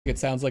It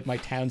sounds like my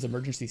town's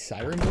emergency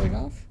siren going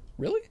off.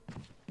 Really?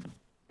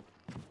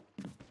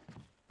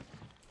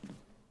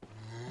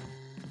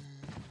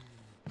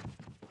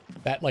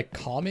 That like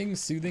calming,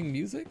 soothing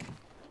music?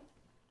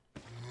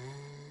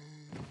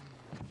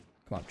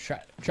 Come on,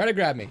 try to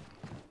grab me.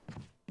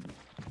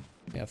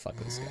 Yeah, fuck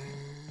this guy.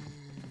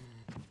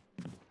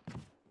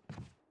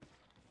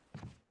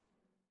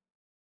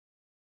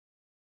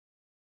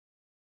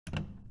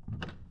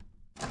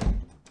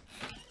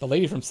 The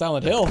lady from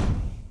Silent Hill.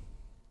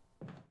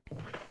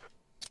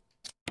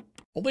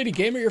 Old lady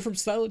gamer, you're from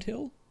Silent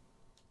Hill?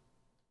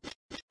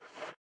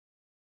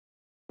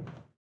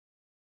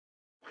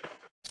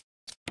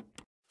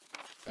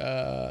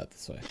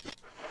 This way.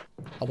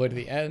 All the way to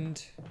the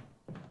end.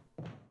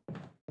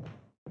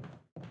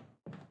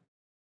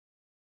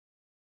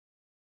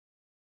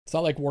 It's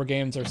not like war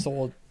games are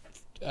sold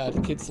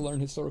to kids to learn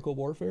historical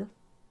warfare.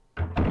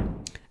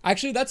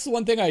 Actually, that's the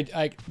one thing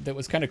I that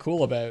was kind of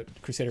cool about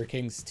Crusader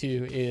Kings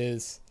 2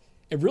 is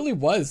it really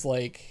was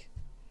like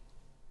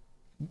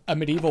a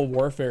medieval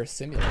warfare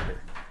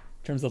simulator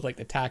in terms of like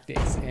the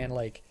tactics and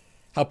like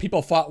how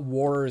people fought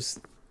wars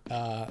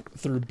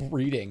through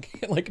breeding,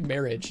 like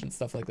marriage and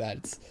stuff like that.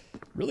 It's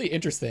really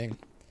interesting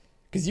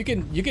because you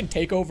can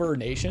take over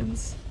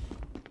nations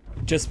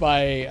just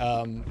by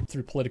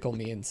through political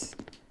means.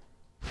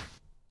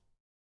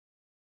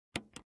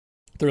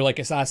 Through like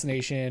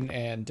assassination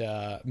and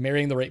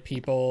marrying the right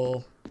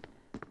people,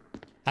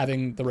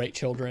 having the right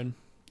children.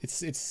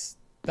 That's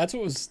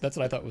what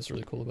I thought was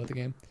really cool about the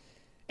game.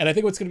 And I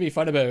think what's going to be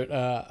fun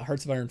about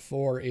Hearts of Iron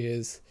 4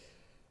 is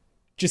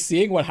just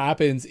seeing what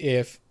happens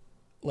if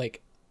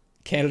like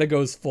Canada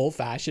goes full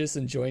fascist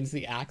and joins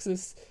the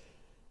Axis,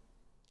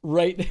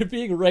 right,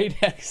 being right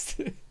next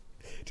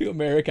to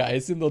America. I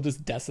assume they'll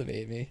just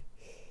decimate me.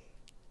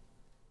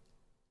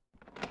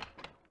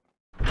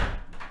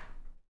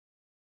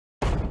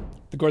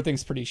 The gore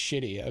thing's pretty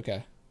shitty.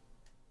 Okay.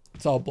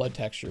 It's all blood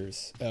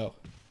textures. Oh.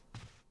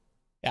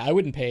 Yeah, I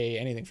wouldn't pay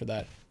anything for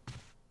that.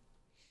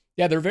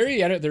 Yeah, they're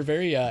very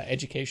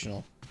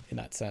educational in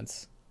that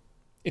sense.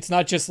 It's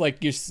not just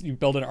like you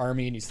build an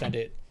army and you send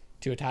it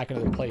to attack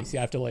another place. You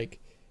have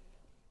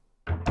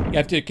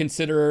to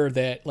consider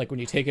that like when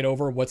you take it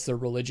over, what's their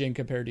religion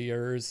compared to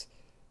yours?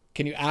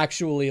 Can you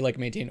actually like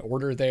maintain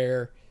order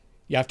there?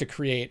 You have to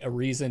create a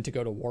reason to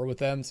go to war with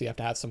them, so you have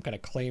to have some kind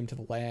of claim to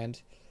the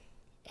land.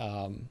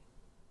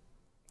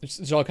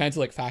 There's all kinds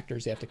of like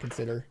factors you have to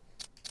consider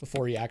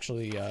before you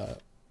actually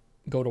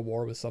go to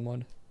war with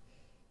someone.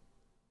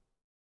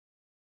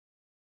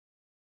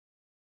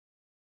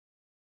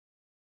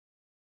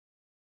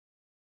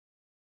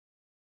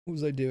 What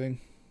was I doing?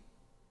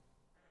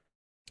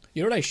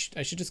 You know what I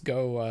should just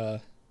go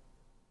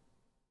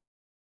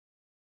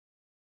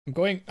I'm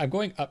going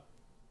up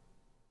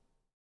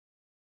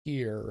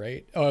here,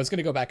 right? Oh, I was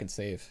gonna go back and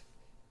save.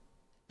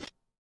 I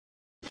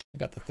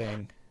got the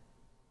thing.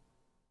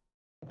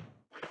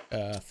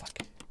 Fuck.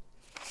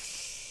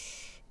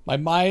 My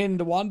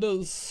mind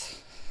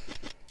wanders.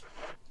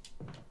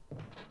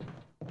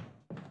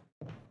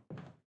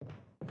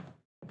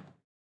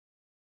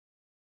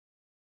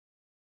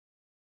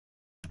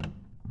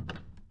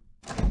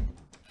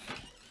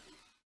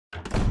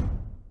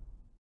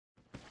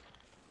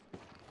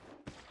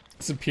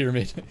 It's a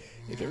pyramid.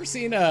 Have you ever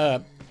seen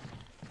a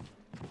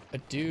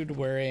dude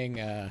wearing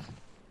a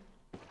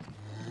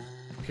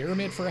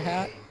pyramid for a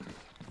hat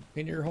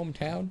in your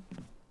hometown?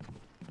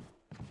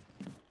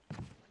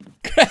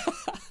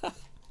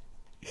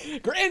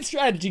 Grand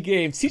strategy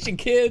games, teaching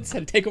kids how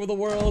to take over the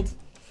world.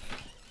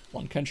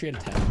 One country at a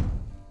time.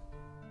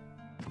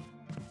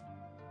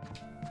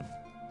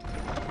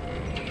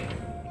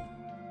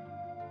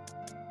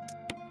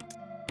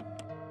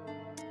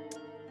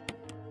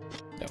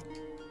 No.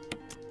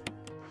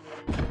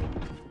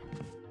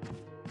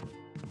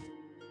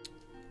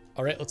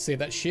 All right, let's save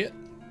that shit.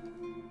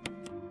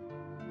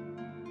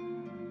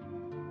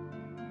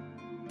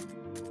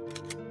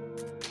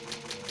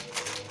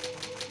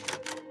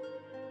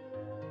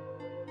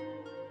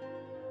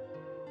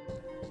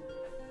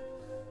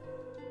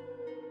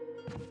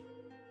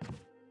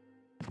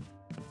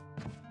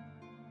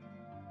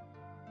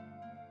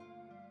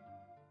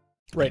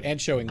 Right,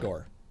 and showing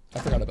gore. I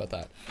forgot about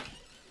that.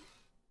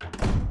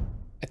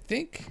 I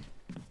think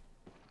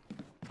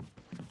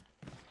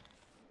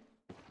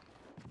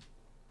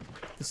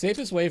the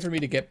safest way for me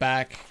to get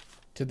back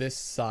to this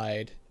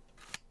side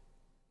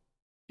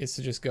is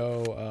to just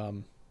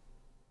go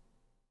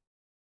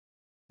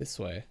this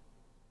way.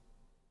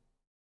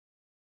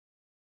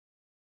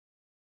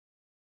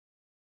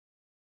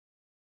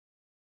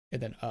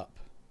 And then up.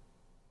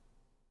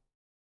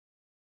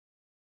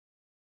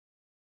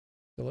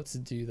 So let's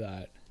do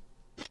that.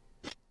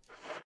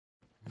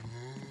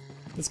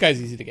 This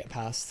guy's easy to get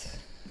past.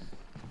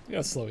 Look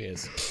how slow he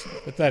is.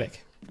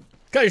 Pathetic.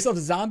 Got yourself a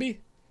zombie?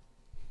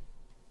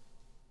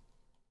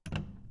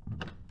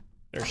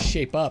 Better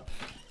shape up.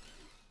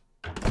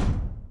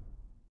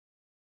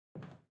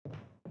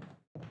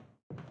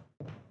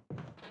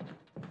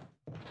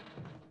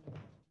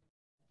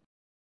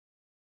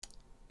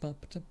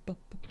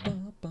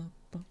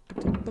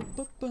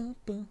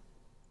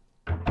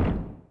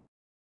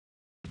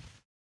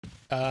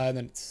 And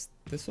then it's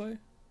this way.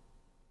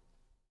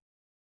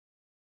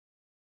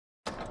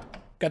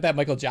 Got that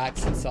Michael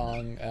Jackson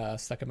song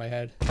stuck in my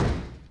head.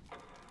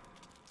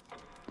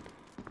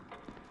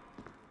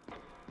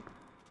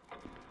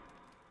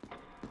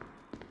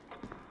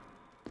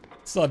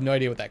 Still have no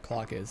idea what that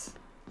clock is.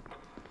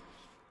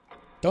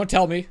 Don't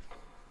tell me.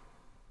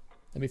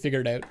 Let me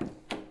figure it out.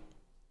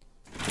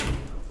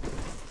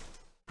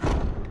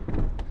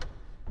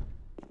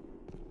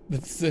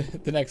 That's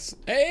the next.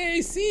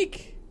 Hey,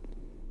 Seek!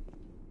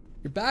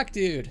 You're back,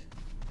 dude.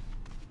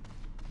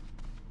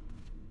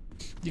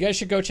 You guys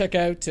should go check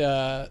out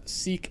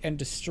Seek and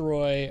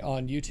Destroy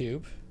on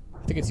YouTube.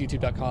 I think it's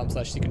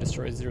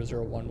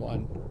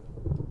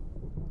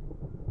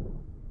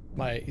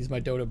youtube.com/seekandDestroy0011. He's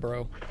my Dota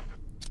bro.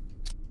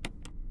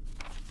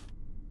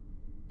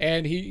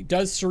 And he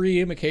does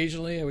stream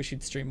occasionally. I wish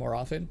he'd stream more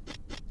often.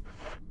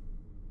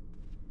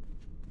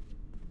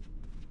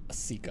 A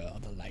seeker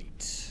of the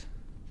light.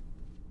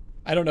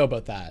 I don't know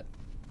about that.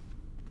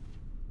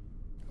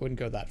 I wouldn't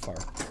go that far.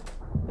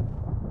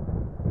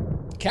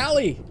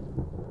 Callie!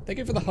 Thank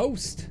you for the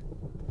host.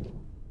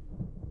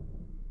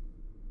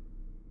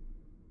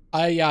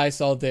 Yeah, I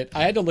solved it.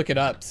 I had to look it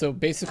up. So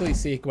basically,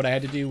 Seek, what I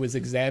had to do was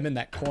examine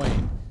that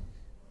coin.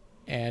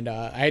 And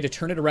I had to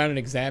turn it around and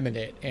examine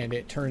it, and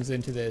it turns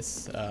into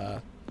this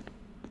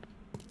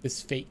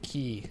this fake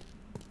key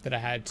that I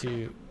had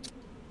to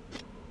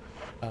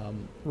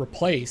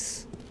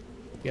replace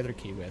the other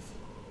key with.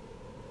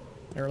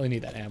 I don't really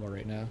need that ammo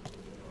right now.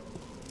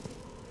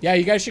 Yeah,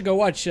 you guys should go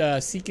watch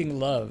Seeking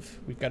Love.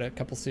 We've got a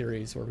couple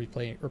series where we're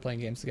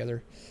playing games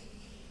together.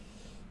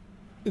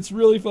 It's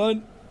really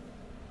fun.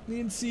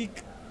 Me and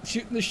Seek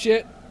shooting the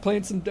shit,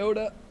 playing some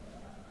Dota.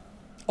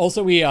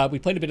 Also, we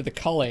played a bit of the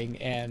culling,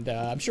 and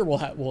I'm sure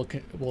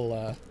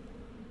we'll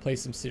play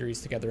some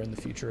series together in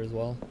the future as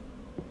well.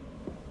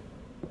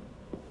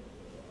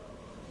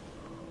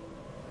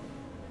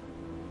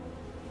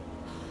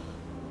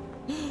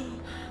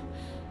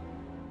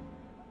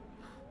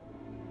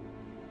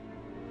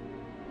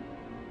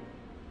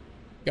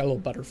 Got a little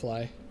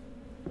butterfly.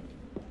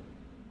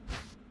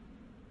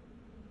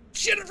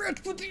 Shit, I forgot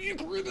to put the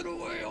ink ribbon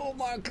away. Oh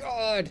my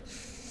god.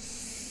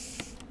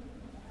 It's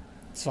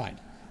fine.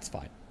 It's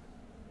fine.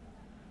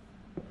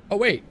 Oh,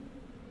 wait.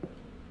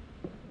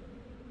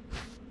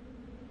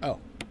 Oh,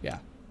 yeah.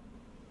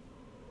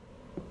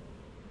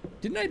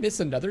 Didn't I miss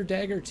another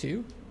dagger,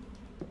 too?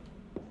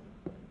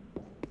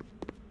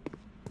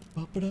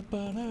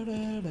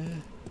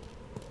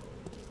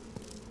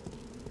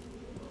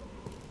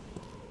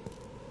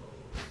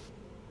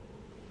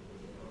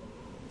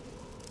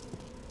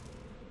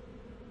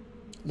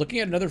 Looking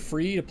at another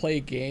free-to-play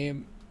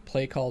game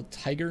called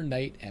Tiger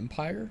Knight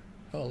Empire.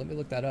 Oh, let me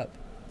look that up.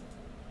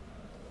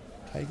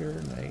 Tiger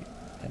Knight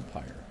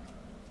Empire.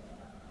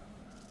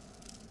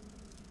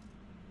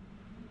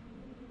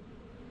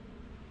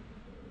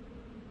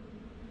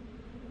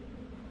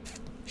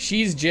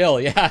 She's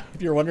Jill. Yeah,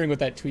 if you're wondering what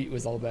that tweet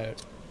was all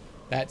about.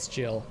 That's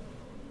Jill.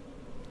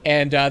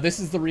 And this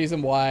is the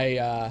reason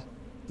why,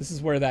 this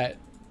is where that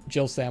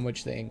Jill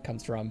sandwich thing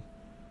comes from.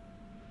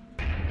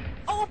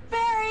 Oh,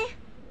 Barry!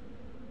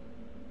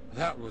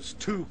 That was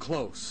too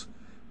close.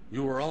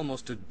 You were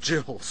almost a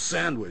Jill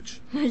sandwich.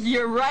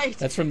 You're right.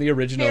 That's from the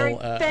original Barry,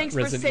 thanks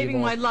Resident for saving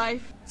Evil. my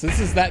life. So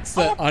that's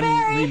the Barry!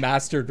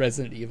 unremastered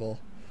Resident Evil.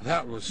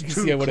 That was You too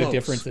can see what close. a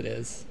difference it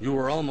is. You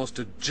were almost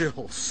a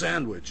Jill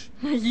sandwich.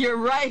 You're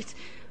right.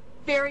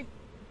 Barry.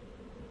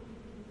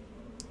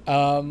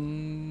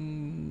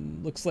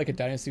 Looks like a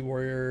Dynasty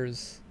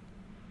Warriors.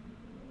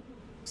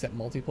 Except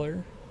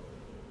multiplayer.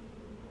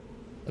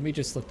 Let me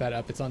just look that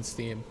up. It's on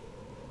Steam.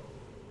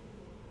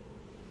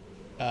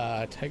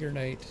 Tiger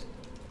Knight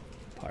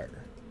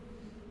Empire.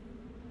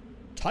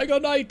 Tiger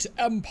Knight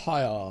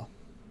Empire.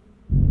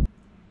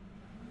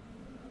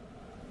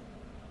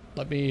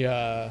 Let me,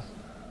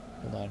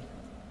 hold on.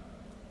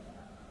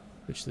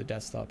 Switch to the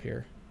desktop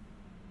here.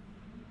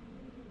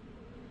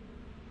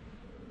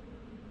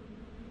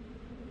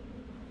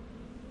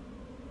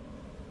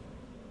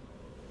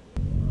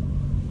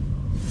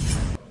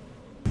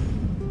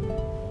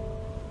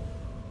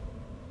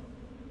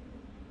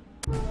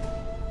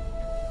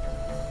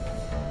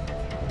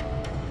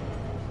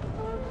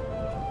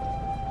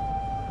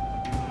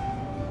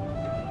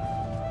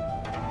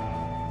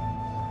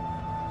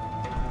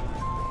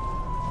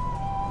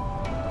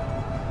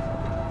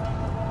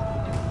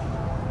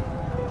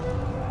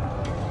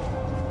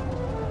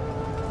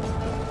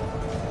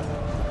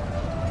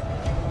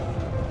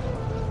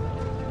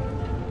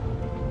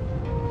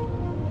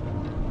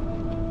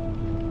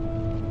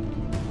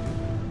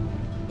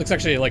 Looks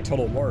actually like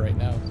Total War right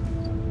now.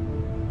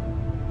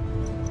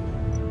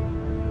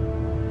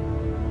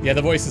 Yeah,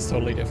 the voice is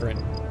totally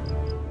different.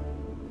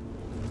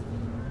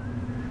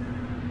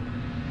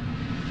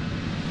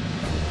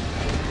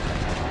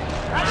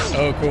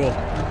 Oh, cool.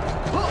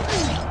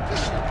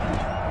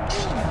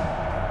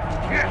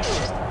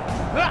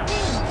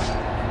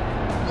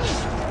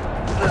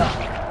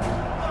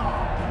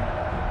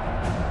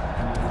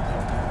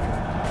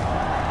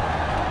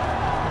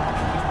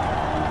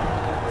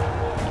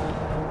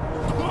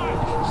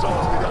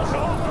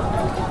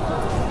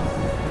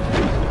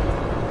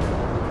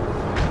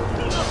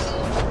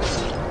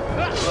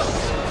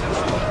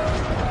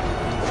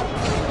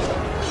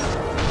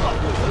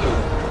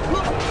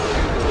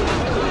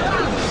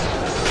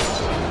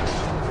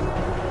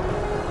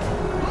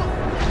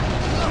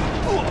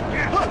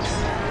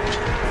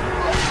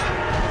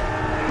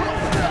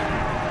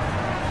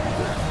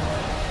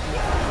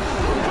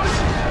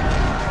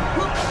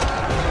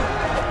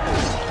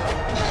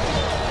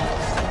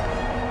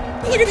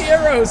 Look at the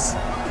arrows.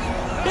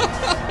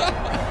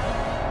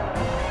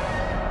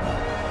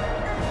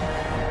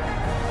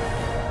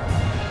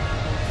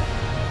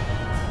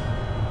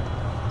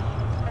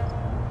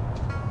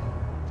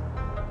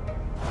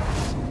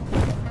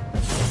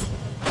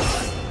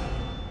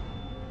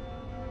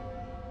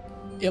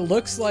 It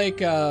looks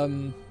like, yeah,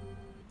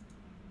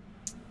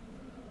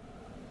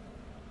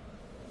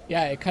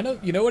 it kind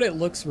of, you know what it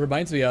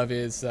reminds me of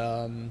is,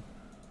 fuck,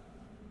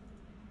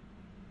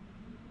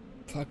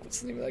 what's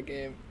the name of that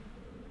game?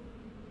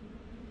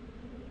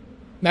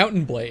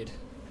 Mountain Blade.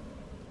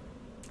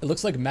 It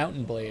looks like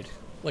Mountain Blade,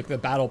 like the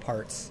battle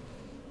parts.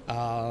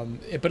 But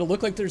it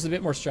looked like there's a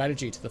bit more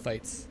strategy to the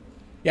fights.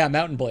 Yeah,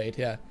 Mountain Blade,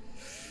 yeah.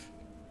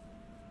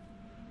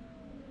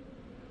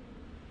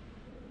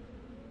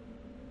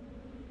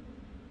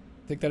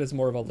 I think that is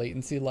more of a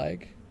latency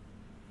lag.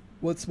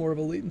 What's more of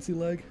a latency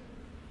lag?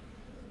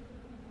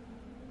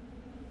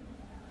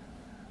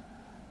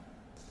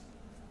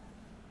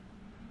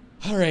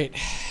 All right,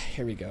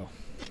 here we go.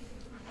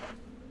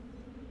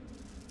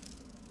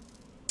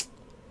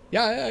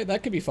 Yeah,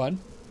 that could be fun.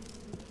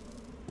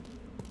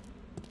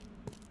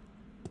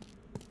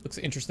 Looks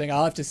interesting.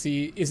 I'll have to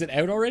see. Is it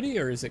out already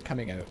or is it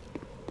coming out?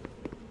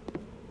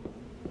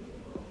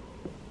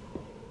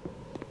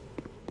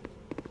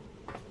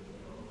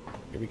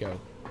 Here we go.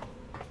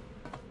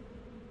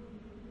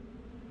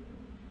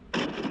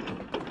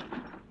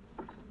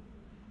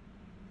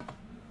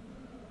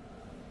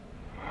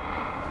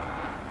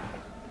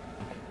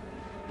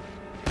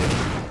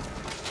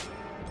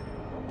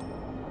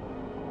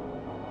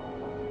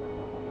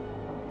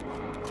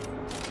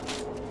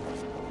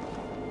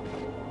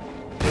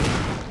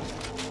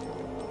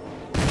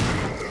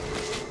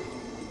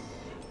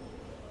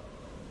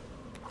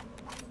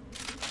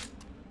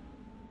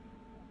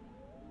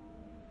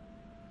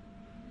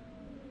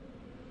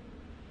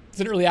 It's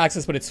an early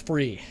access, but it's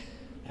free.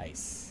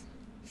 Nice.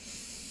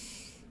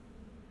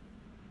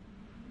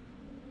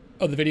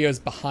 Oh, the video is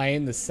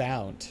behind the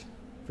sound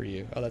for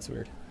you. Oh, that's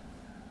weird.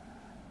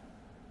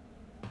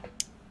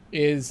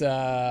 Is,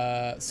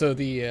 so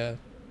the,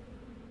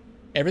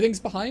 everything's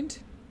behind?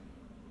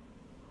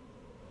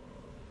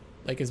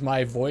 Like, is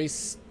my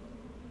voice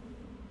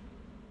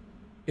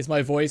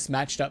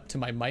matched up to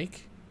my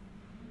mic?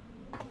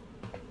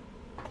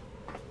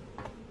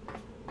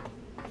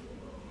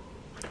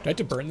 Do I have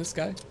to burn this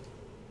guy?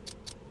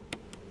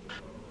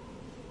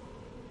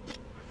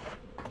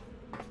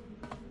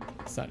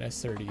 It's not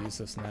necessary to use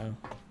this now.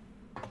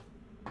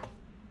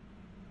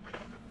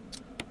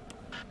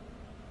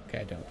 Okay,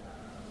 I don't.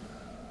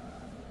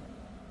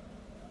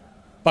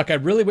 Fuck, I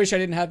really wish I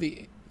didn't have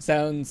the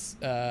sounds,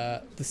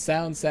 the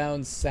sound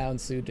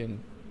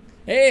soothing.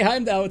 Hey,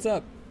 Heimdall, what's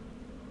up?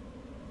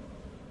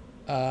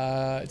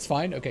 It's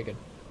fine? Okay, good.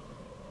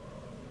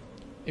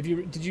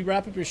 Did you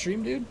wrap up your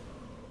stream, dude?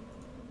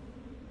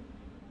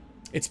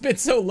 It's been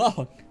so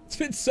long. It's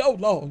been so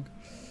long.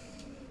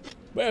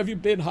 Where have you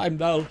been,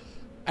 Heimdall?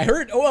 I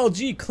heard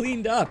OLG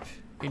cleaned up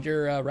in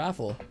your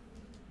raffle.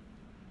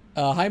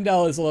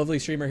 Heimdall is a lovely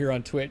streamer here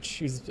on Twitch.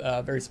 He's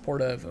very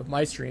supportive of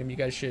my stream. You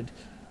guys should...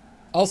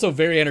 Also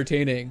very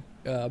entertaining.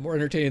 More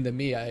entertaining than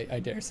me,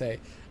 I dare say.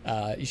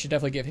 You should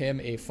definitely give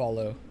him a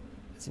follow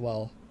as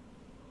well.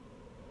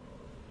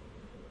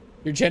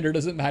 Your gender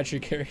doesn't match your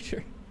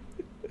character.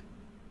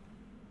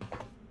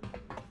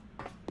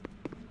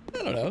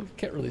 I don't know.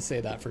 Can't really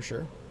say that for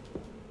sure.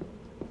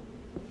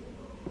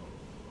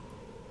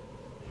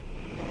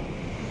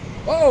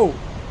 Whoa!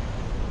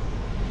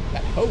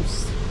 That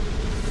host.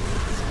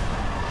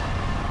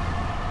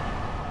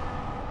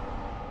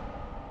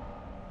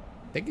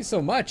 Thank you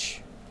so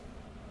much.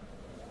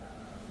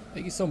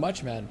 Thank you so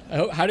much, man.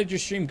 How did your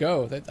stream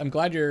go? I'm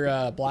glad you're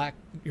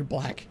You're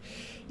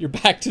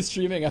back to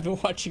streaming. I've been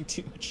watching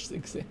too much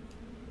Sing Sing.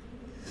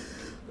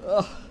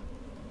 Ugh.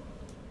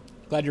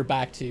 Glad you're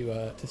back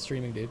to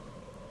streaming, dude.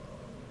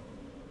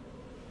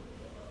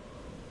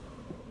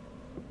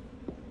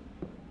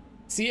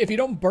 See, if you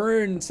don't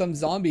burn some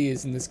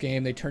zombies in this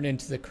game, they turn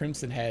into the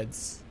Crimson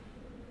Heads.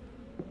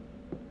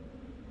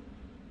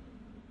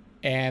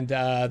 And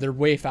they're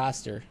way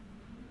faster.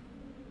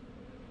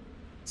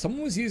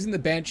 Someone was using the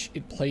bench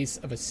in place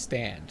of a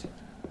stand.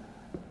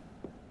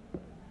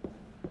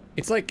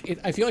 It's like,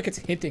 I feel like it's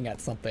hinting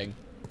at something.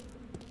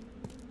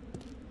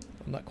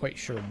 I'm not quite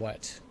sure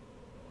what.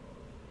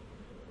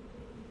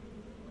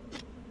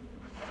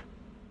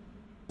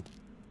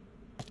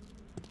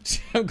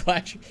 I'm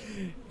glad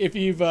if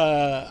you've,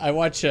 I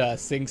watch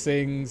Sing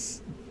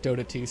Sing's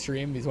Dota 2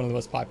 stream. He's one of the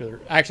most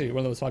popular, actually one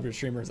of the most popular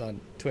streamers on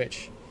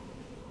Twitch.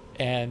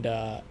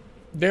 And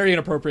very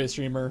inappropriate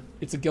streamer.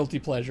 It's a guilty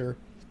pleasure.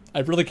 I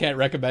really can't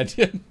recommend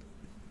him.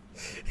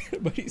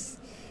 But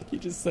he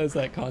just says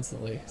that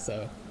constantly,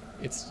 so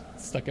it's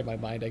stuck in my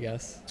mind, I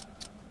guess.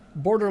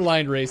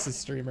 Borderline racist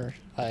streamer,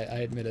 I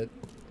admit it.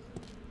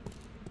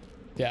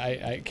 Yeah,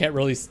 I can't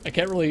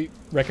really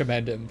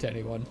recommend him to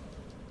anyone.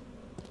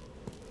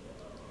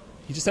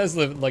 He just has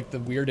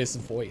the weirdest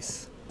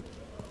voice.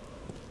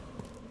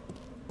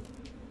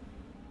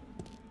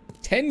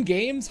 10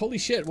 games? Holy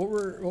shit, what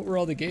were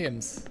all the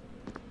games?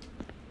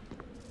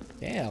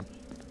 Damn.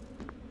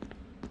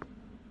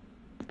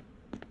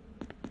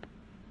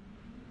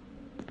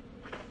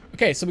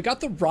 Okay, so we got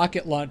the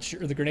rocket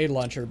launcher, or the grenade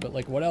launcher, but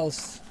like what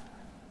else?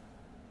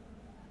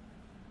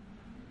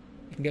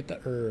 You can get the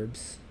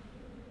herbs.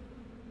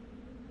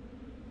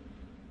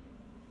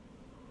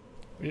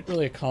 We didn't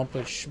really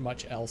accomplish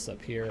much else up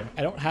here.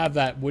 I don't have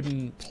that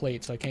wooden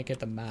plate, so I can't get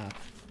the map.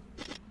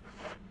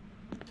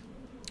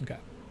 Okay.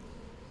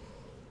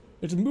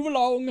 Let's move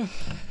along.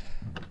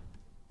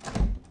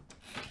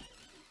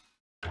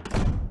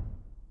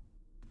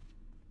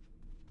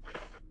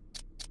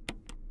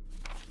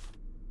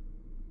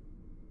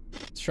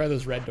 Let's try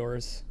those red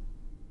doors.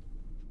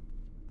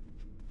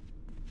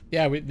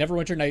 Yeah, we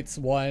Neverwinter Nights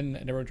 1,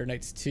 and Neverwinter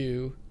Nights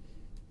 2.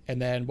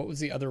 And then what was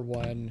the other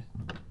one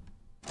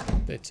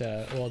that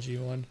OLG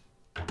won?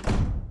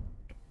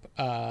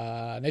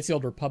 Knights of the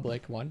Old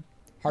Republic 1.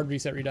 Hard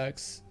Reset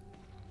Redux.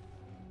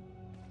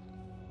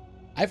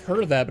 I've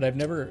heard of that, but I've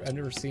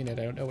never seen it.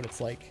 I don't know what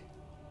it's like.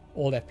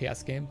 Old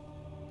FPS game.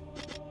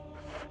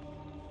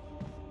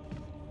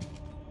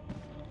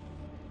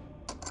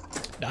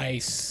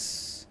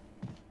 Nice.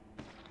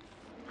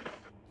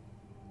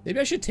 Maybe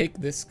I should take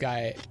this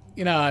guy.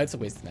 You know, it's a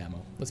waste of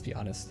ammo. Let's be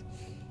honest.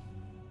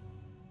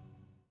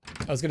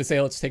 I was gonna say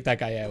let's take that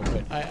guy out,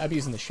 but I'm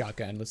using the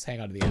shotgun. Let's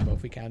hang on to the ammo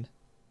if we can.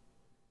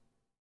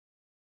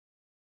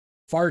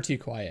 Far too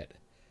quiet.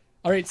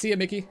 All right, see ya,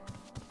 Mickey.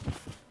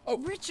 Oh,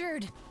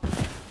 Richard.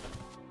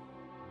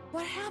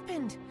 What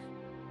happened?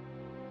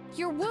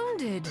 You're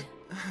wounded.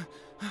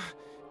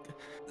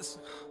 This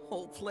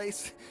whole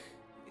place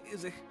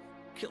is a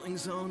killing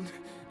zone.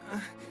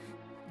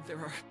 There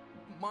are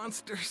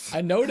monsters.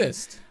 I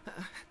noticed.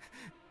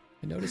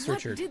 I noticed, What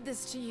Richard. did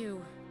this to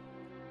you?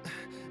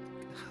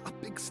 A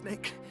big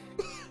snake.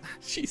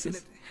 Jesus. And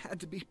it had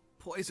to be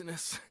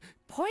poisonous.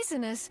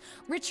 Poisonous?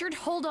 Richard,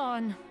 hold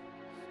on.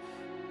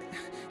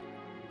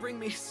 Bring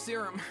me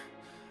serum.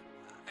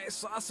 I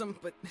saw some,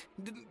 but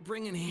didn't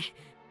bring any.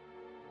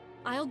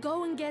 I'll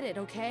go and get it,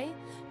 okay?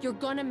 You're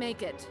gonna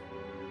make it.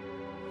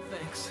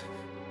 Thanks.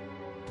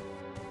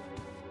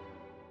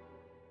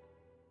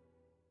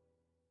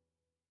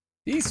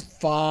 He's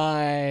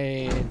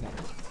fine.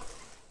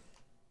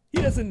 He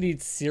doesn't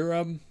need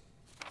serum.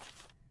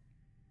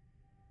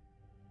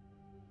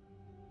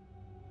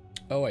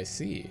 Oh, I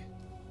see.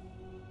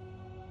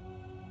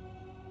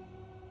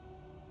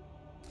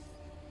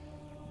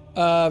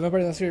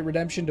 Vampire the Masquerade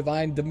Redemption,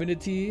 Divine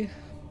Divinity,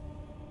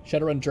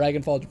 Shadowrun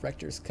Dragonfall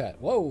Director's Cut.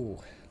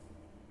 Whoa.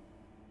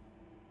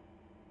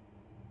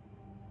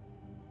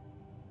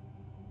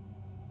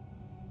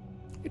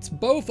 It's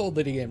both, Old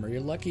Lady Gamer.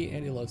 You're lucky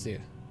and he loves you.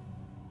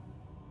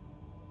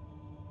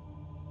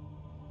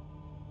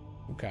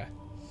 Okay.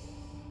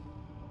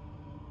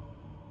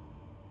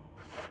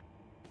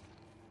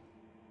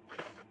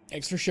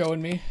 Thanks for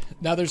showing me.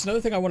 Now, there's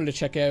another thing I wanted to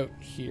check out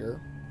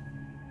here.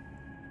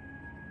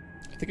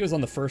 I think it was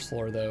on the first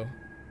floor, though.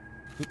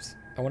 Oops.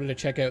 I wanted to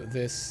check out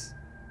this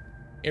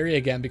area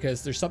again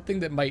because there's something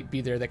that might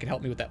be there that can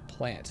help me with that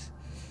plant.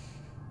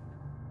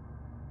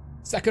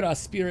 Sakura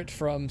Spirit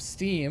from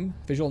Steam.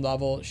 Visual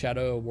novel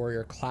Shadow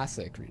Warrior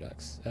Classic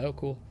Redux. Oh,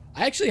 cool.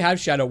 I actually have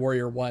Shadow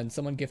Warrior 1.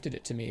 Someone gifted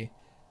it to me.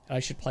 And I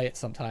should play it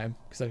sometime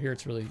because I hear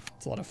it's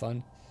a lot of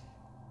fun.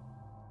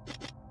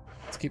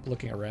 Let's keep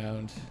looking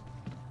around.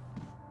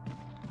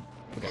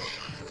 Okay.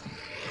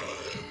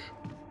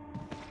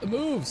 The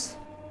moves!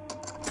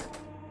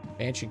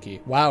 Mansion key.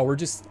 Wow, we're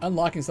just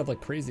unlocking stuff like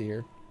crazy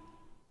here.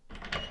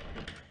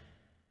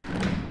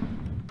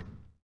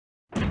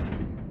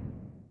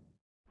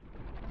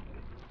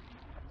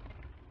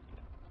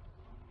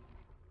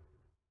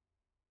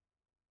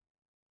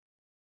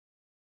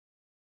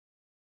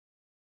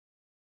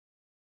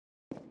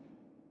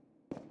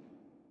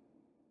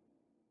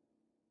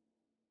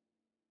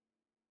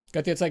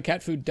 Got the outside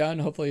cat food done.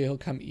 Hopefully he'll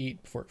come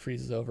eat before it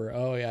freezes over.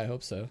 Oh yeah, I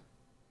hope so.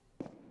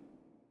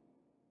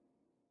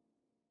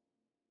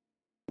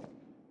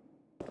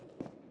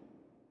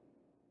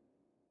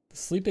 The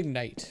Sleeping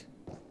Knight.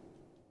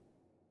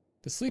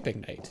 The Sleeping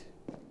Knight.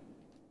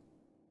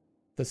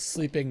 The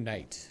Sleeping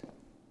Knight.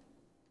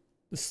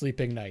 The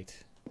Sleeping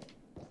Knight.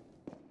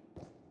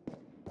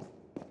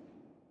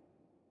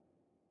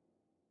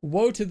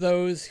 Woe to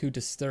those who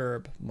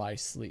disturb my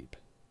sleep.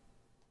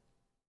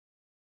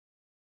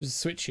 There's a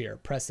switch here.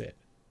 Press it.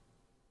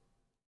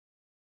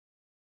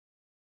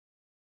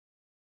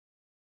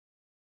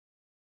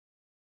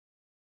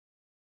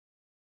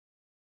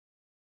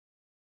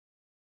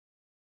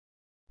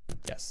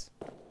 Yes.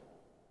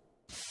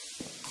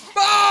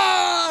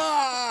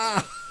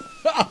 Ah!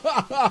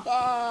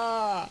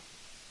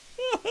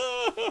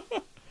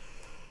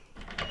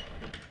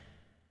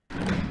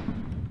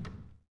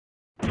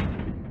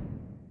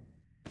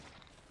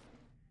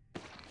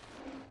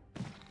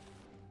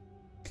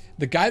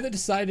 The guy that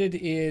decided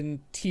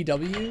in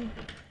TW,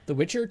 The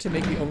Witcher, to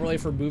make the overlay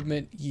for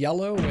movement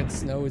yellow when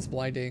snow is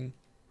blinding,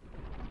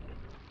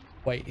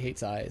 white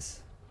hates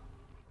eyes.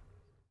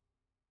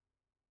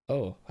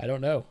 Oh, I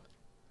don't know.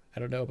 I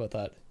don't know about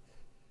that.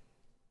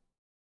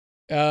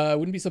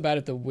 Wouldn't be so bad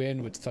if the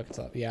wind would fuck us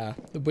up. Yeah,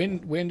 the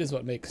wind is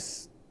what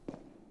makes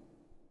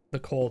the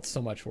cold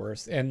so much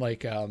worse. And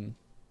like,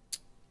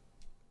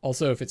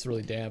 also if it's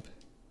really damp.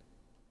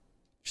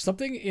 There's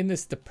something in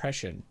this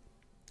depression,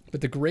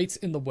 but the grate's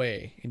in the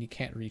way and you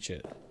can't reach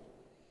it.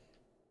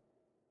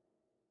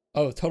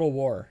 Oh, Total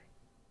War.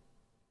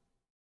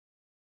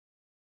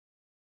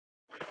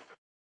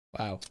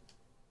 Wow.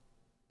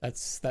 That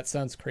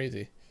sounds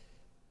crazy.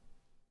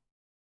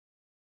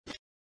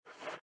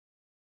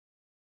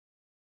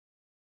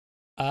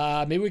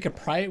 Maybe we could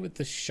pry it with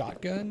the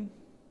shotgun.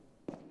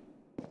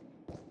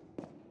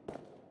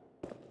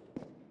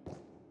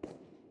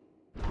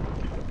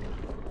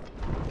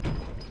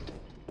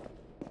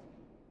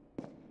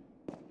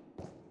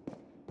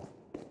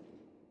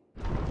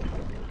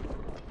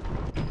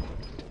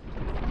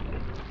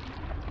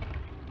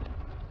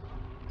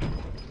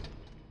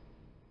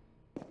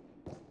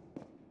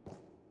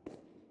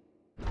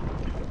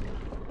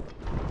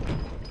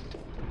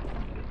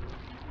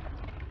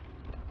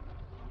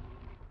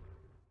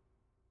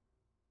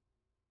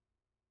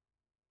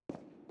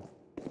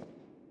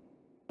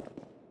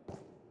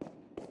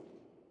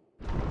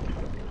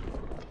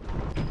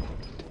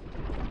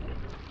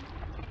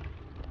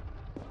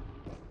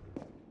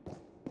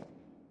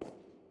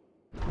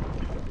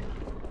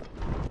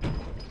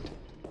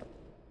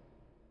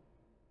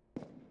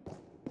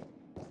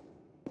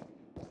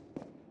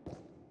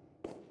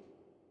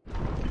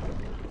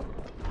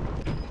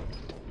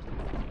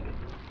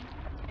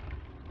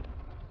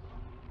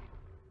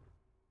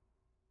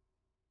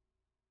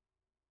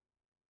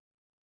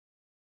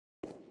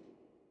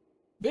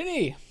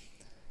 Vinny!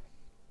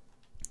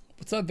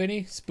 What's up,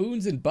 Vinny?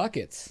 Spoons and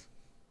buckets.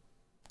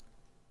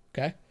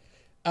 Okay.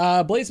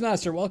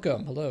 Blazemaster,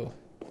 welcome. Hello.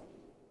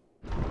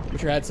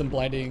 Wish I had some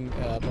blinding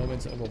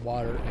moments over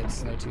water and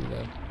snow too,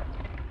 though.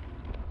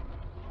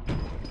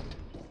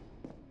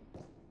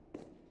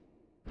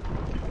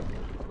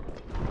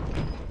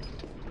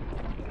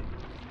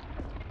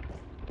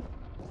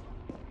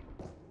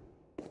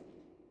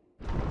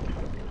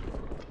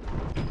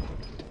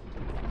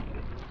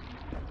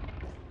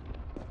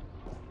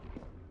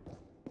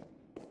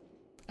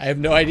 I have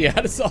no idea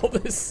how to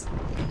solve this.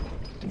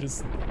 I'm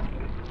just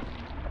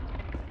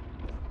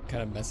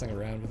kind of messing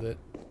around with it.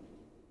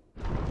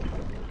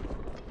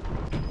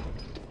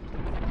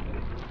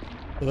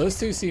 Well, those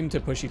two seem to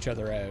push each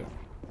other out.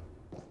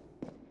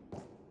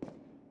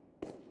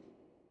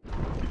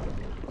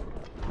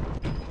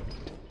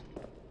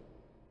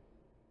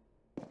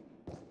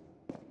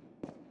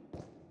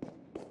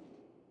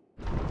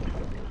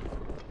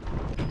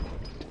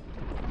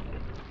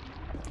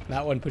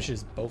 That one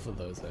pushes both of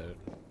those out.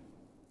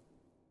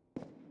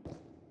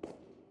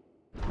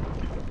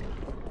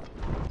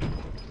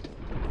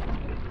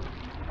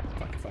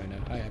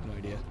 I have no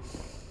idea.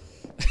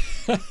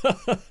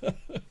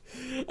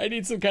 I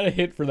need some kind of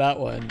hint for that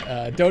one.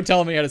 Don't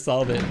tell me how to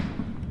solve it.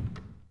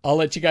 I'll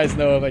let you guys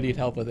know if I need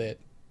help with it.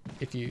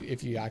 If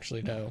you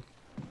actually know.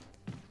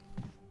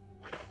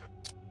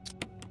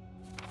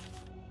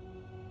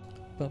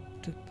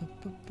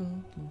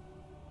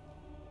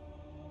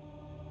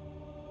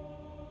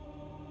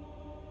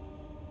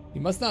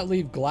 You must not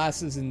leave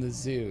glasses in the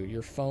zoo.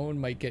 Your phone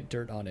might get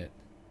dirt on it.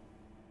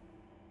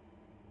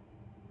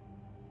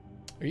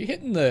 Are you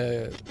hitting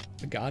the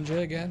ganja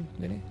again,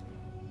 Vinny?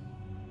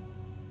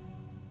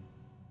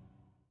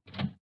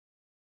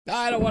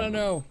 I don't want to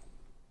know.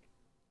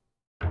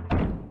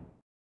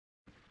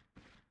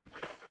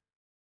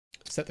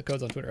 Set the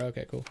codes on Twitter.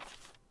 Okay, cool.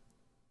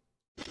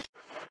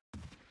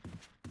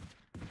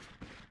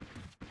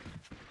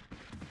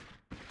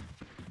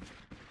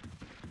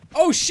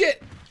 Oh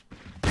shit!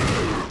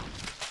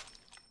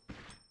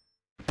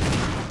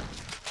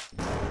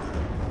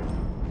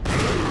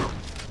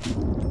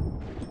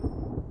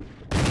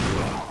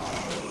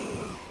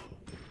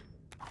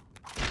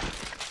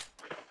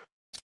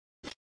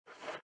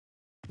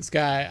 This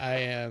guy, I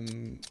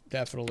am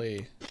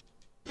definitely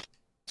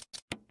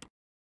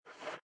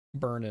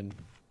burning.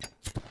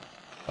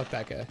 Fuck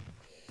that guy.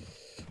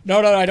 No,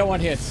 I don't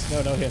want hits.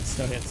 No hits,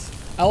 no hits.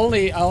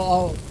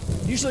 I'll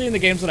usually in the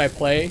games that I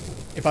play,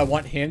 if I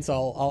want hints,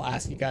 I'll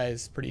ask you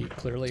guys pretty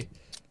clearly.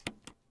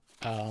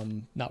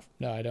 No,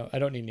 I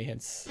don't need any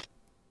hints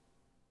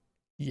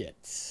yet.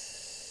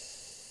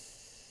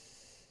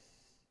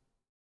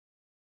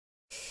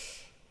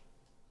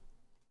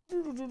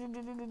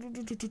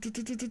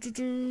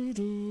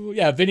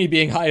 Yeah, Vinny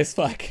being high as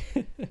fuck.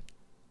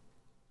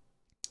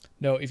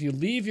 No, if you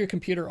leave your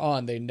computer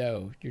on, they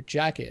know. Your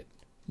jacket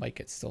might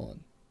get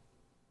stolen.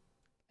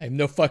 I have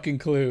no fucking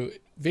clue.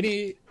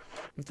 Vinny,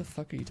 what the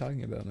fuck are you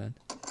talking about, man?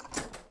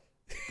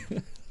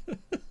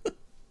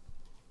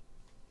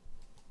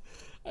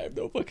 I have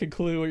no fucking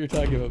clue what you're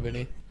talking about,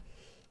 Vinny.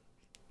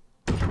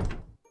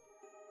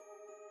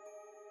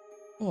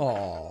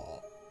 Aww.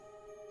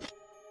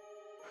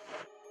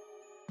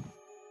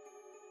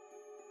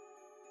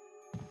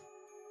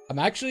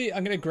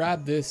 I'm gonna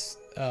grab this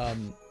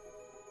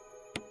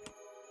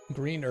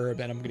green herb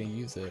and I'm gonna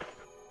use it.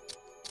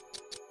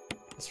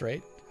 That's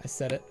right. I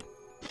said it.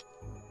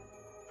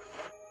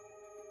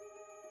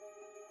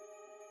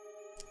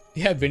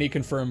 Yeah, Vinny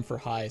confirmed for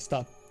high.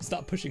 Stop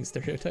pushing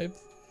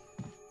stereotypes.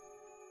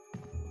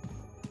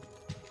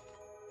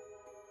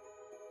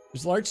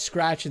 There's a large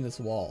scratch in this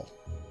wall.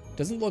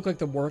 Doesn't look like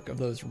the work of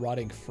those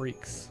rotting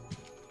freaks.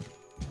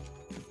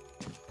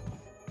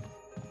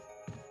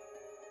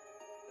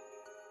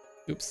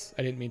 Oops,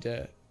 I didn't mean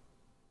to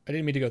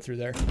go through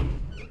there.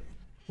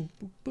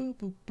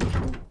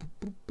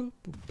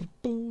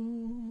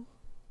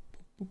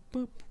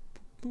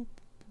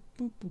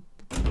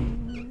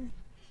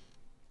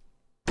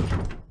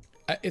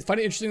 It's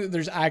funny, interesting that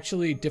there's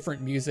actually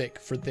different music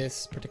for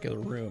this particular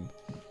room.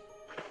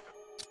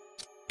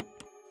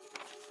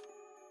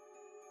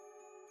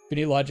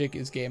 Vinny logic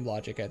is game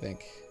logic, I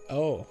think.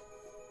 Oh.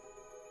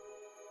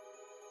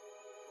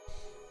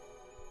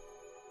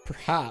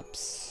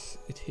 Perhaps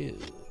it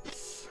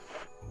is.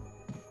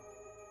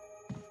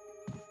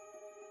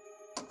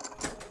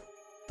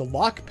 The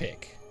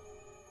lockpick.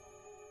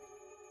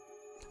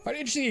 Quite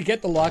interesting you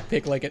get the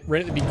lockpick like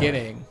right at the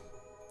beginning.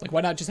 Like,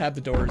 why not just have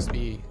the doors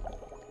be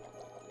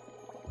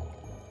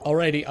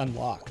already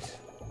unlocked?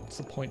 What's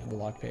the point of the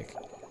lockpick?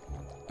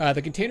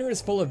 The container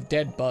is full of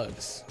dead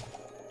bugs.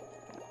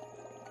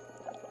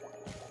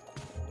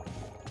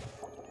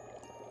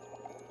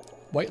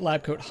 White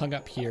lab coat hung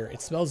up here.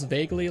 It smells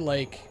vaguely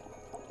like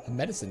a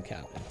medicine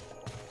cabinet.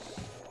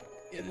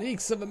 It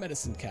reeks of a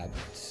medicine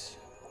cabinet.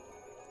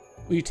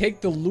 Will you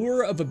take the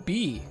lure of a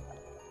bee?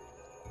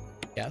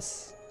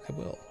 Yes, I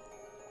will.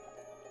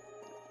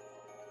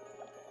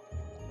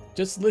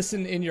 Just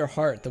listen in your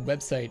heart. The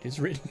website is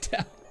written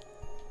down.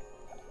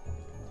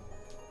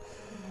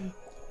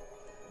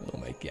 Oh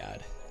my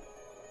god.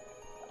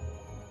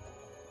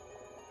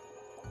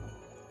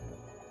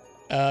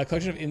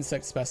 Collection of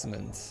insect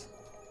specimens.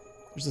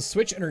 There's a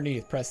switch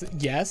underneath. Press it.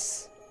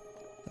 Yes.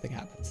 Nothing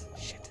happens.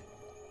 Shit.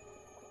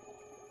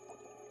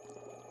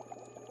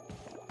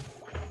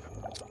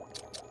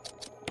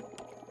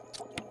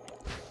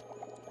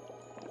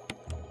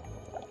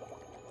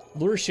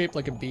 Lure shaped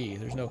like a bee.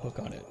 There's no hook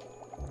on it.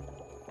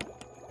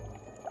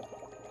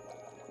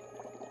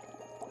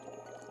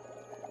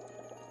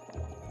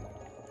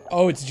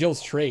 Oh, it's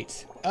Jill's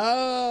trait. Oh.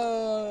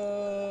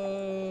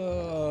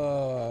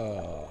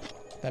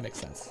 That makes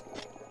sense.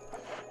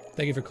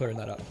 Thank you for clearing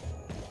that up.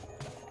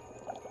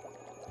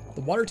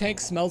 The water tank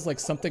smells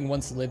like something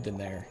once lived in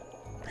there.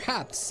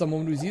 Perhaps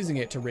someone was using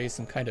it to raise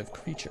some kind of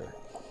creature.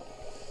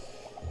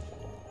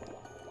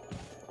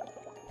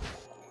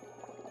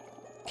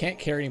 Can't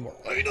carry any more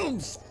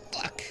items.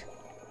 Fuck.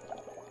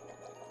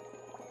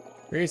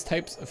 Various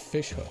types of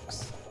fish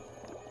hooks.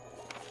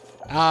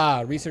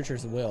 Ah,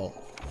 researcher's will.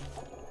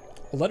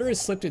 A letter is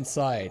slipped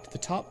inside. The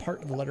top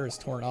part of the letter is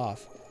torn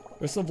off.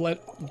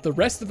 The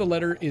rest of the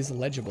letter is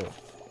legible.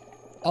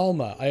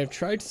 Alma, I have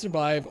tried to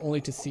survive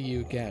only to see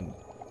you again.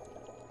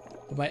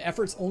 But my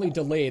efforts only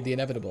delayed the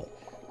inevitable.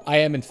 I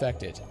am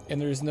infected, and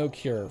there is no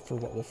cure for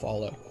what will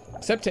follow,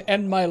 except to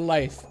end my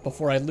life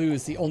before I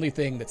lose the only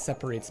thing that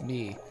separates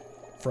me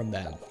from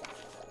them.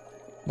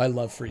 My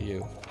love for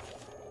you.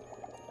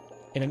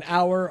 In an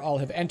hour, I'll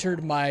have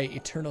entered my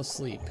eternal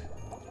sleep,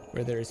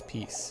 where there is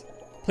peace.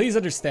 Please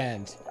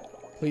understand.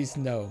 Please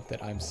know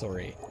that I'm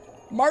sorry.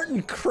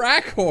 Martin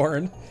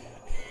Crackhorn!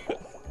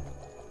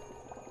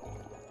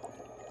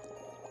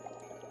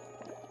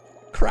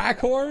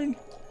 Crackhorn?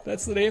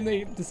 That's the name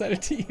they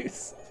decided to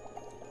use.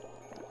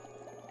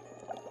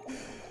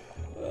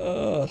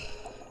 Ugh.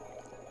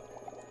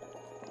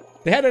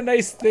 They had a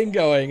nice thing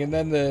going, and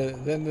then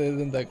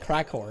the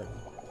Crackhorn.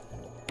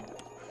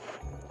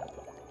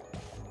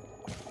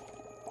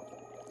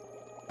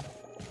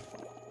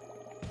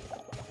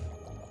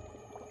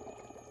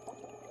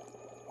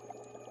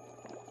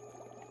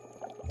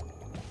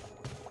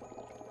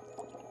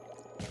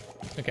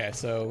 Okay,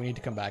 so we need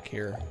to come back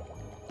here.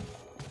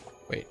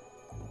 Wait.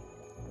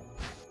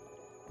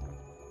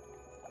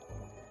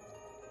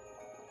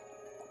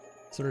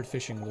 Sorted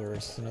fishing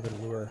lures, another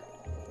lure.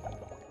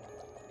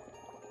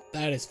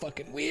 That is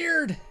fucking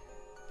weird.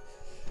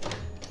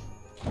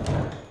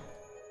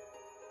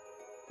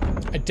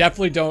 I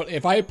definitely don't,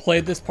 if I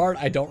played this part,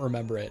 I don't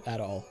remember it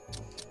at all.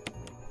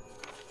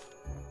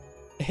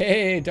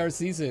 Hey,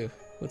 Darcizu,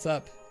 what's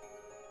up?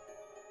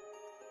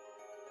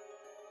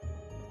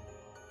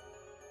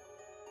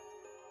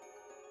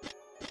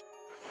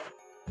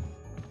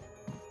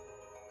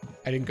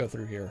 I didn't go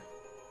through here.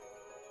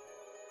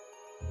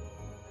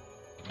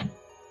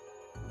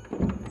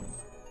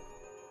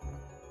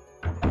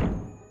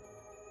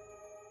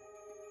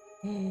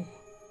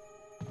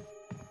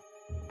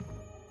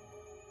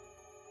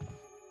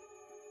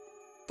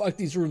 Fuck,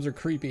 these rooms are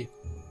creepy. He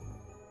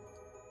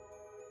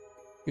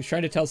was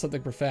trying to tell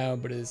something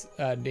profound, but his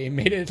name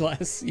made it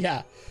less.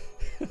 Yeah.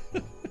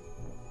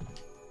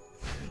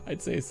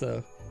 I'd say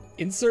so.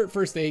 Insert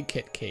first aid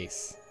kit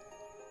case.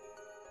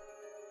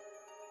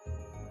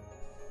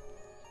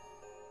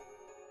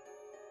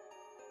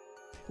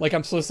 Like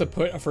I'm supposed to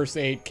put a first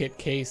aid kit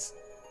case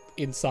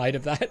inside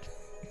of that?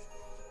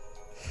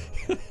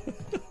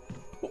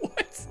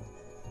 What?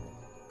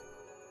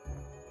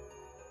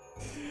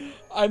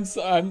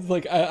 I'm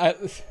like I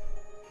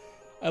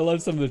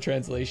love some of the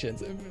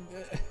translations.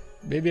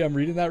 Maybe I'm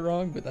reading that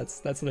wrong, but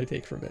that's what I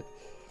take from it.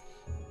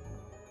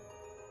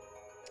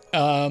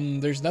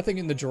 There's nothing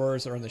in the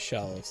drawers or on the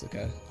shelves.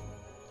 Okay.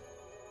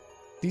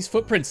 These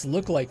footprints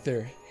look like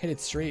they're headed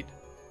straight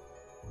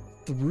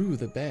through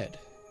the bed.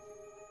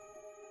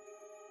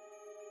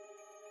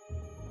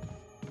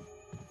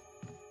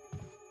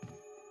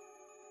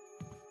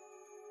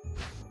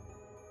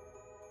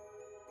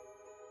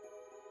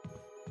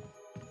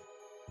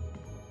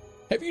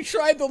 Have you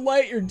tried the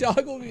light? Your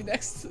dog will be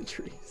next to the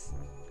trees.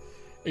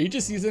 Are you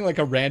just using like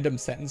a random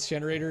sentence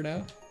generator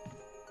now?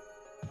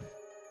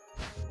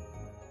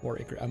 More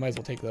ink. I might as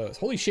well take those.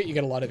 Holy shit, you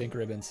get a lot of ink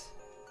ribbons.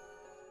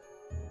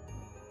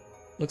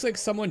 Looks like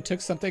someone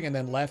took something and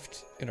then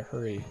left in a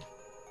hurry.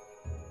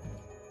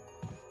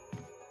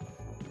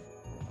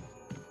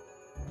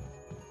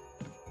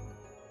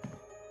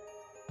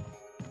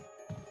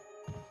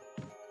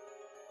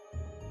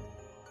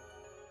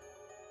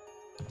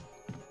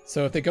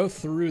 So if they go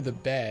through the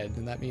bed,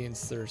 then that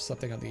means there's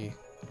something on the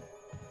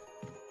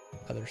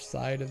other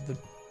side of the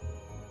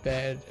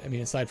bed. I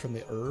mean, aside from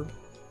the herb.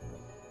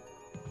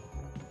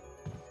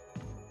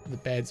 The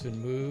bed's been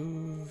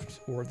moved,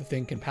 or the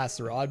thing can pass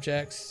through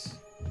objects.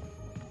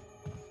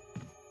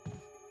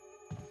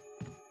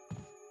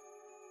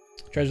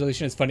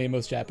 Translation is funny in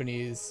most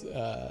Japanese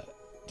to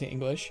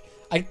English.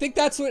 I think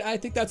that's what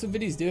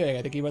Vinny's doing.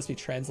 I think he must be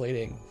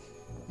translating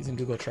using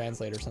Google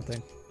Translate or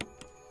something.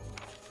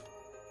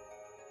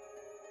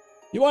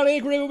 You want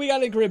ink ribbon? We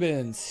got ink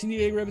ribbons. You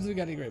need ink ribbons? We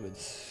got ink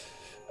ribbons.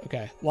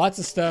 Okay, lots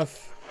of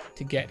stuff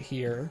to get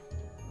here,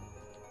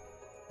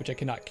 which I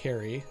cannot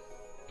carry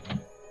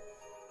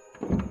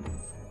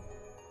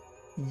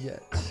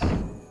yet.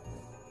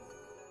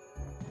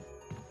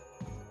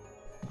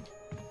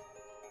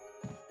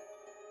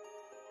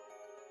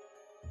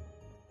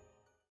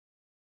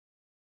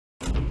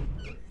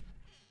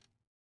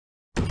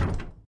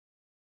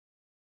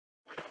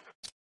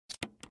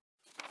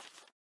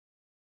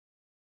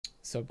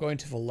 So I'm going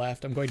to the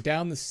left. I'm going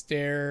down the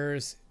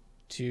stairs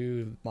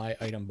to my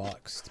item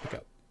box to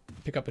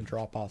pick up and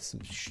drop off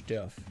some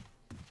stuff.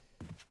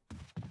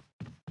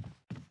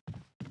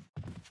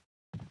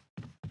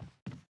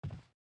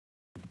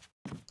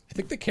 I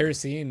think the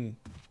kerosene...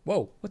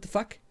 Whoa, what the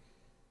fuck?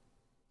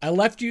 I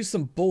left you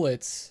some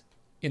bullets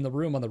in the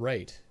room on the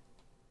right.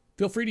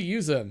 Feel free to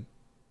use them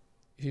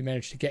if you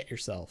manage to get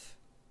yourself.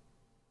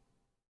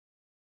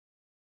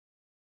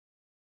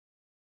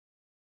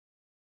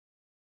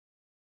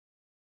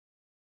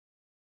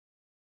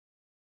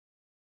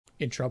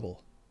 In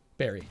trouble.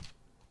 Barry.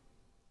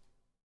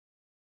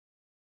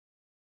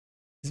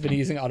 He's been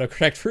using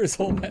autocorrect for his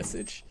whole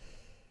message.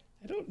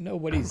 I don't know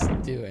what he's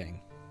doing.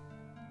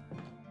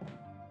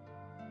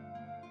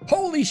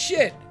 Holy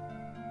shit!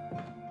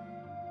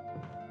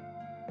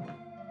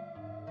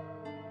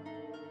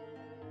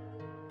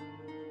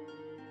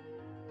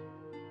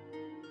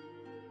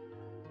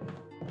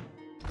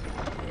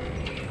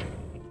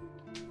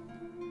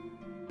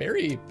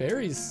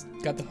 Barry's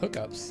got the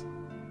hookups.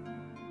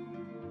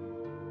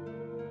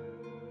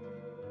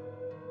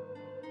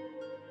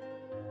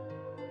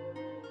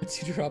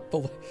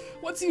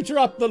 Once you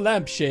drop the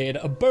lampshade,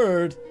 a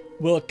bird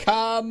will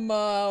come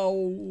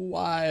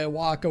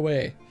walk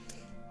away.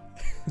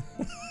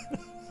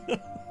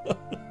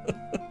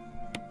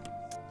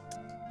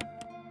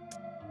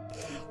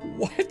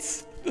 What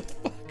the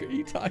fuck are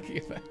you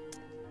talking about?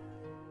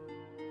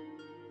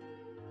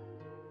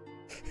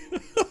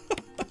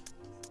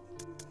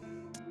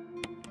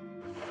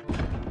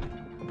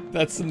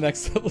 That's some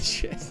next level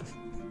shit.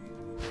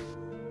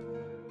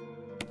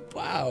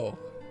 Wow.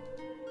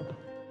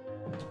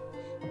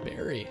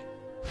 Barry.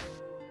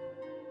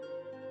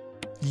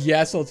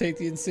 Yes, I'll take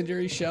the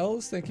incendiary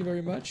shells. Thank you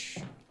very much.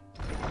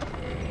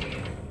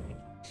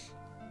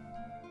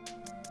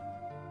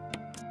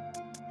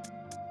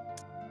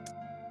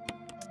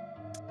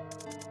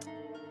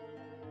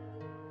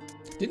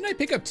 Didn't I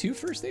pick up 2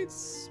 first aid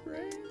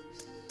sprays?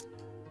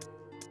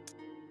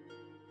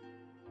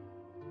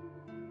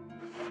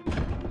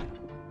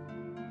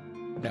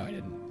 No, I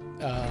didn't.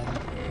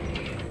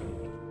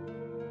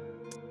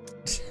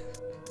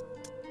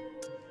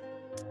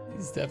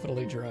 He's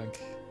definitely drunk.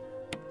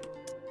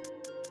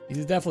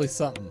 He's definitely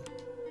something.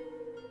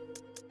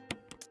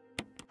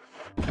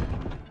 He's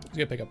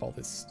gonna pick up all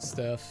this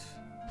stuff.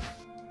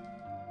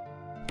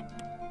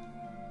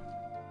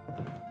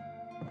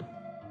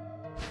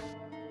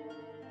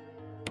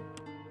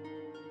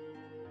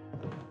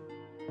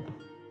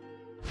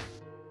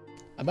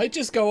 I might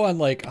just go on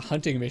like a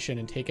hunting mission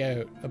and take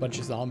out a bunch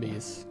of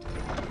zombies.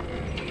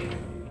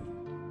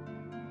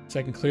 So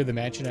I can clear the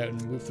mansion out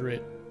and move through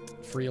it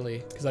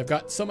freely. Because I've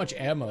got so much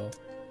ammo.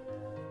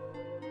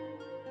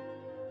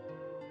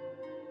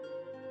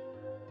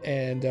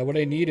 And what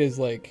I need is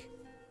like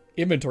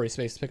inventory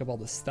space to pick up all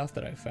the stuff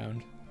that I've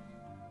found.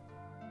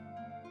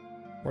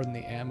 More than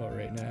the ammo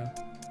right now.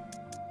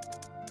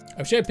 I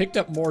wish I had picked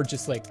up more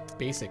just like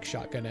basic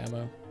shotgun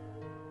ammo.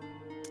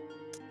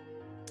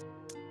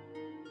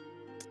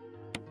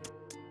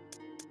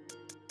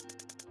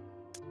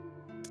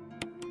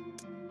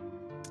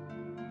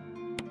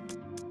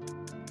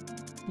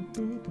 Okay,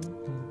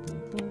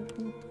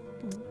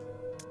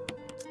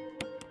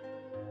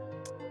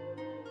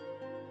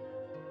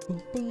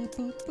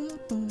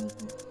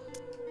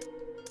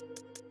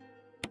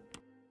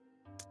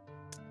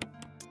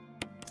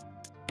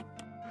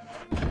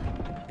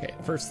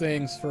 first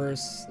things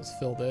first, let's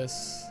fill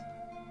this.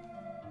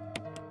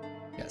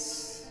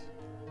 Yes.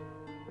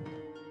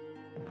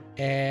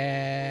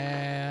 And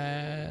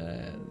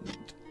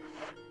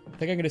I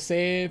think I'm gonna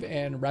save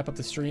and wrap up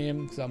the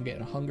stream because I'm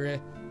getting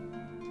hungry.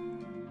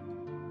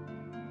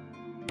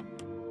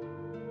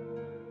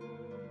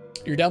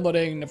 You're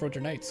downloading Neverwinter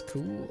Nights.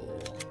 Cool.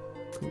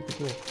 Cool,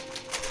 cool, cool.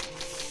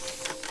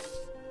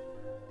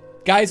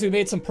 Guys, we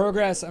made some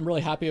progress. I'm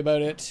really happy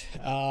about it.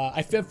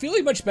 I'm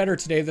feeling much better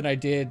today than I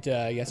did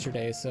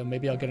yesterday, so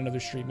maybe I'll get another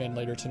stream in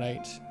later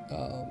tonight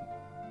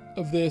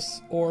of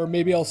this, or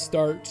maybe I'll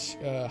start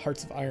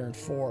Hearts of Iron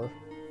 4.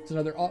 It's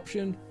another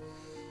option.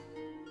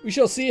 We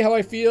shall see how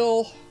I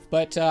feel,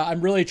 but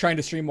I'm really trying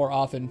to stream more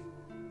often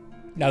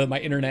now that my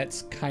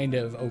internet's kind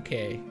of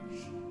okay.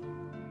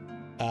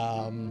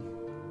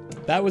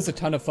 That was a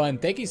ton of fun.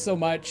 Thank you so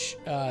much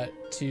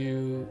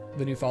to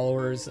the new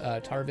followers.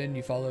 Tarvin,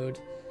 you followed.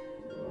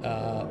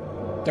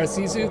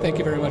 Darcisu, thank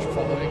you very much for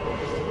following.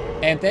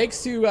 And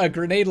thanks to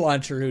Grenade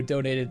Launcher who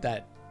donated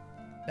that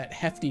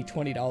hefty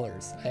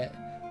 $20.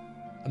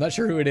 I'm not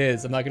sure who it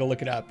is. I'm not going to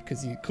look it up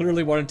because he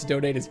clearly wanted to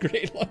donate his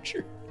Grenade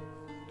Launcher.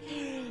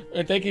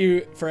 And thank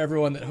you for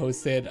everyone that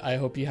hosted. I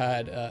hope you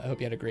had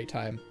a great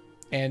time.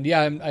 And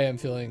yeah, I am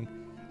feeling.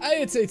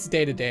 It's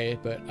day to day,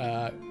 but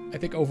I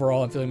think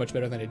overall I'm feeling much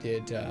better than I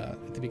did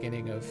at the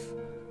beginning of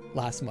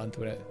last month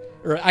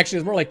or actually it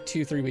was more like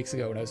 2-3 weeks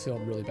ago when I was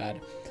feeling really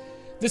bad.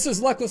 This is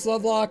Luckless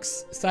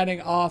Lovelocks signing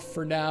off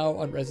for now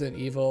on Resident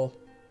Evil,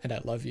 and I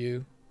love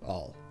you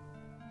all.